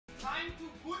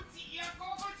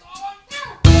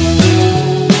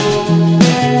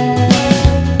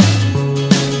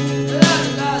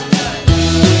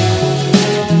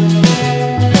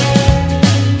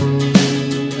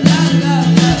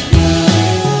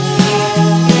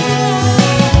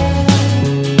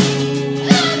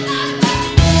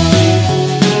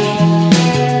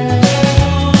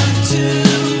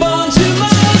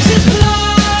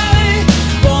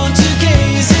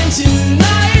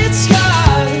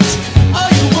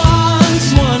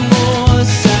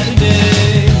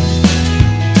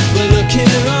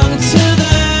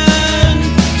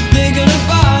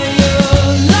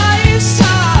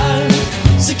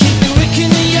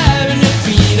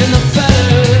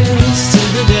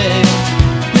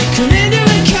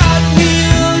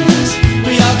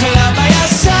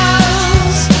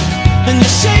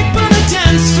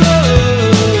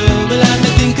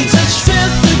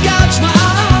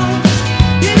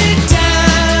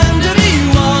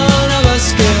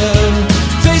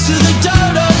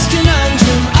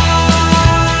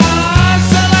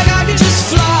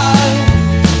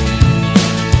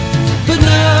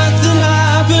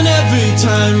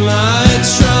Time I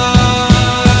try,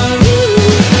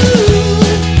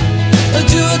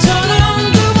 do a turn on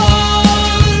the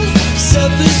wall,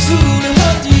 selfish fool who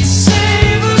hoped you'd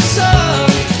save us all.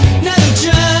 Never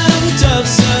dreamt of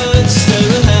such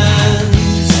stable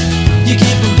hands. You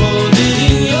keep them folded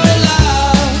in your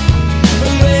lap,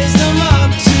 raise them up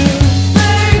to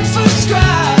make for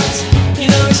scraps. You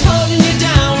know he's holding you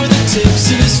down with the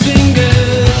tips of his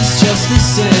fingers, just the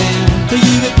same. But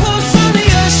you get pulled from the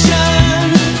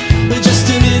ocean, just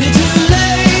a minute too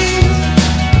late,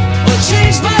 or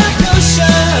changed by a potion,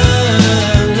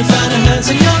 and find a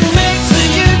handsome young mate for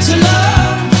you to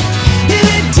love. You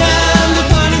lay down, the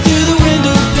party through the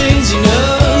window panes. You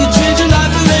know you trade your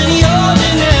life for any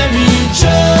ordinary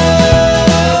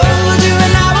Joe. You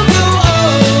and I will go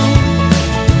on.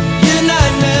 Your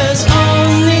nightmares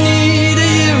only need a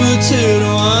year or two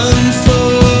to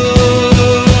unfold.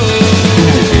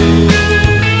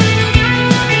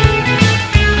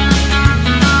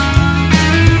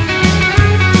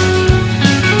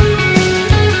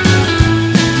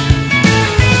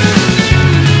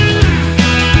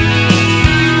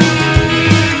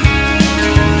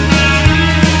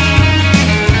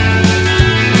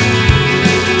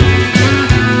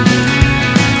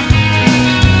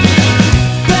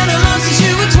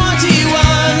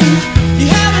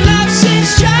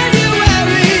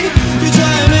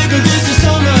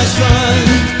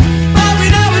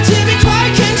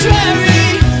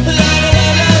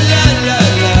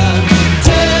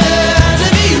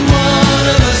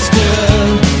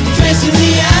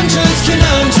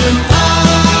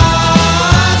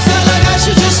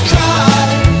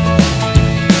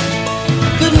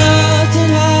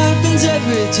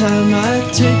 Time I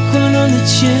take one on the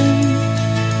chin,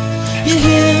 you're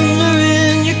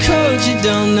hammering your cold. You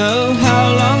don't know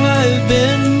how long I've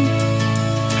been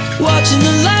watching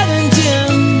the light